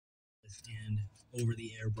and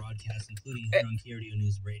over-the-air broadcast, including here on KRDO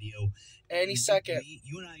News Radio. Any second.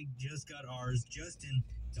 You and I just got ours. Justin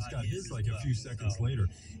just got his like a few seconds later.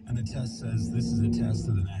 And the test says this is a test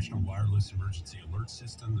of the National Wireless Emergency Alert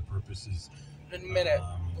System. The purpose is in a minute.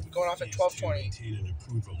 We'll be going off at 12:20. To maintain and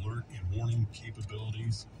improve alert and warning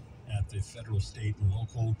capabilities at the federal, state, and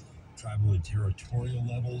local, tribal, and territorial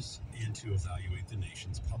levels, and to evaluate the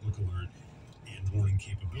nation's public alert and warning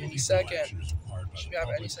capabilities. Any second. Action is required by Should the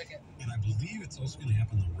public. any second. And I believe it's also going to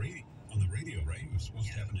happen on the radio, right? It was supposed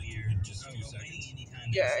to happen in just a few seconds.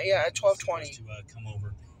 Yeah, at 12:20. To come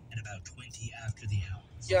over at about 20 after the hour.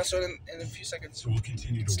 Yeah, so in a few seconds. So we'll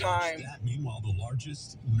continue to watch that. Meanwhile, the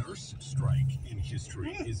largest nurse strike in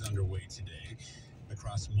history is underway today.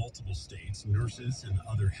 Across multiple states, nurses and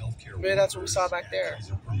other healthcare workers that's what we saw back there.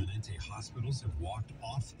 Kaiser Permanente hospitals have walked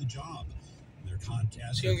off the job. Their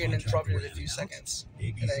So you're getting interrupted in a few seconds.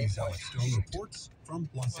 ABC's Alex Stone reports from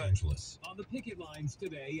Los Angeles. On the picket lines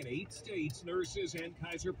today in 8 states, nurses and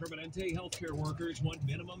Kaiser Permanente healthcare workers want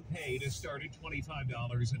minimum pay to start at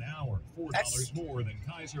 $25 an hour, $4 more than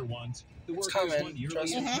Kaiser wants. The workers want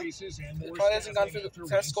yearly increases and more. It probably hasn't gone through.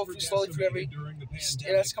 It has to go through slowly through every.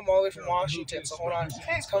 It has to come all the way from Washington. So hold on,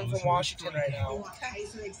 it's coming from Washington right now.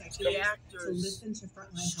 The actors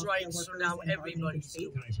strikes are now everybody's.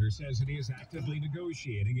 Kaiser says it is actively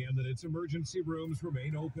negotiating and that its emergency rooms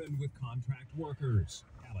remain open with contract workers.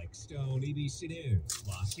 Alex Stone, ABC News,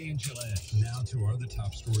 Los Angeles. Now to our other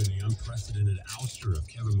top story: the unprecedented ouster of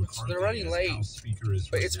Kevin McCarthy. They're running late. House Speaker is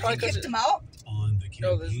but it's probably because kicked him out on the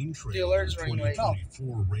campaign trail. The alert is running late.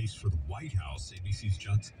 2024 race for the White House. ABC's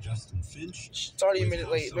Justin Finch. It's already a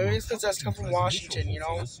minute late. Maybe it's because that's come from Washington. You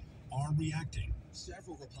know. Are reacting.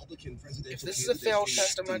 Several Republican presidential if this is a failed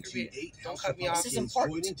test, I'm not going to be. Don't cut me off. This is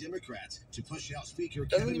important. Democrats to push out Speaker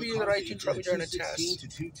Doesn't Kevin give you the right to interrupt me during a 216 test. to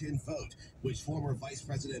 210 vote, which former Vice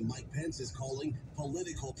President Mike Pence is calling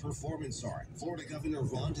political performance art. Florida Governor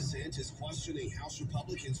Ron DeSantis questioning House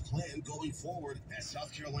Republicans' plan going forward, as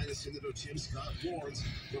South Carolina Senator Tim Scott warns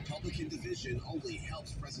Republican division only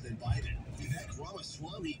helps President Biden. Vivek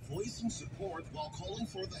Ramaswamy voicing support while calling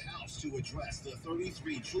for the House to address the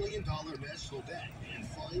 $33 trillion national debt and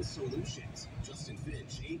find solutions. Justin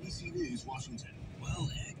Finch, ABC News, Washington. Well,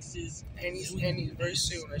 X is... And he's very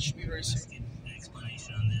soon. It should be very soon.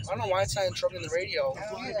 Explanation on this. I don't know why it's not interrupting the radio.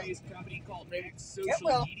 Florida-based company called X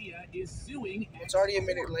Social Media is suing. It's already a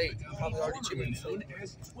minute late. Probably already 2 minutes known late.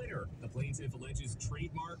 as Twitter. The plaintiff alleges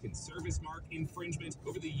trademark and service mark infringement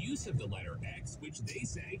over the use of the letter X, which they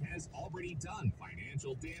say has already done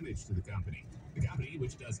financial damage to the company. The company,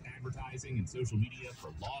 which does advertising and social media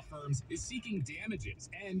for law firms, is seeking damages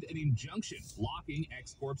and an injunction blocking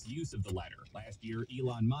X Corp's use of the letter. Last year,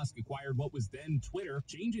 Elon Musk acquired what was then Twitter,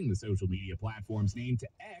 changing the social media platform's name to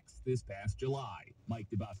X this past July. Mike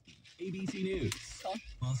DeBusky, ABC News.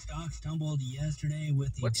 Well, stocks tumbled yesterday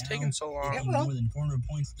with the What's Dow taking so long? taking more than 400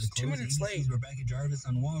 points to It's 2 close. minutes ABC's late. Rebecca Jarvis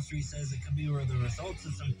on Wall Street says it could be where the results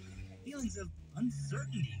of some feelings of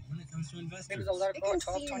uncertainty when it comes to investors. Maybe they'll let it It go can at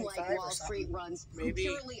seem 12:25 like or Wall Street something. runs Maybe.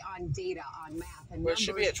 purely on data, on math, and Well, it numbers.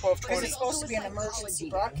 should be at Because 12:20. it's supposed to be an emergency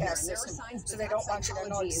broadcast system, so they don't want you to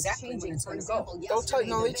know exactly when it's going to go. They'll tell.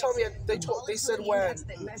 No, they told me. They said when.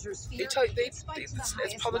 They tell. It's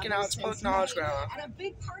public knowledge. Public knowledge ground. And a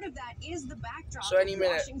big part of that is the backdrop So any of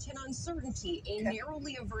minute. Washington uncertainty, a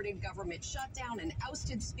narrowly averted government shutdown, an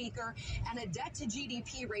ousted speaker, and a debt to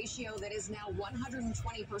GDP ratio that is now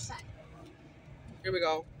 120%. Here we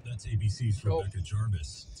go. That's ABC's Rebecca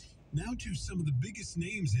Jarvis. Now to some of the biggest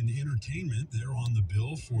names in entertainment. They're on the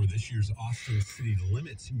bill for this year's Austin City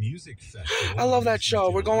Limits Music Festival. I love that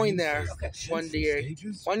show. We're going there. One year.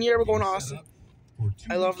 One year we're going to Austin.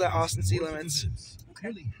 I love that Austin City Limits.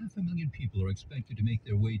 Nearly 500,000 people are expected to make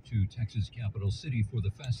their way to Texas capital city for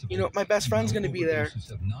the festival. You know, my best friend's going to be there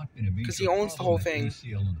because he owns the whole thing.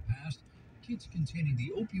 ACL in the past. Kits containing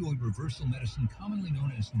the opioid reversal medicine commonly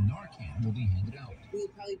known as Narcan will be handed out. We'll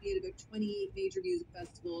probably be at about 28 major music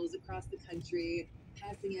festivals across the country,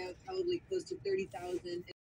 passing out probably close to 30,000